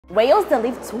Whales that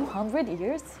live 200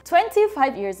 years?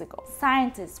 25 years ago,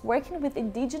 scientists working with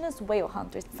indigenous whale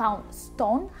hunters found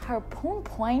stone harpoon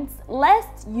points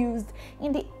last used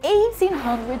in the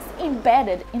 1800s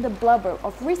embedded in the blubber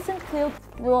of recently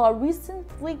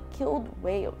killed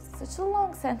whales. Such a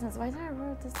long sentence, why did I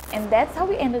write this? And that's how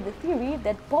we ended the theory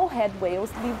that bowhead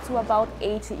whales lived to about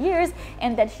 80 years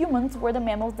and that humans were the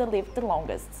mammals that lived the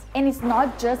longest. And it's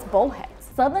not just bowheads.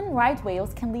 Southern right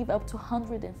whales can live up to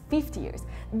 150 years,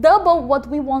 double what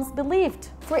we once believed.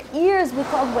 For years, we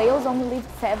thought whales only lived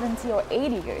 70 or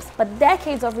 80 years, but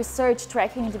decades of research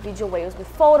tracking individual whales with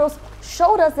photos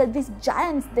showed us that these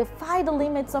giants defy the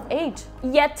limits of age.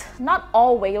 Yet, not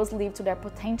all whales live to their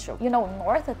potential. You know,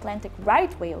 North Atlantic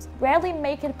right whales rarely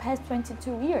make it past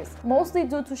 22 years, mostly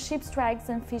due to ship strikes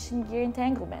and fishing gear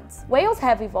entanglements. Whales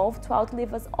have evolved to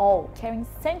outlive us all, carrying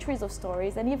centuries of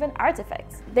stories and even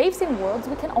artifacts. They've seen worlds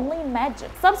we can only imagine.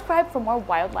 Subscribe for more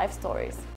wildlife stories.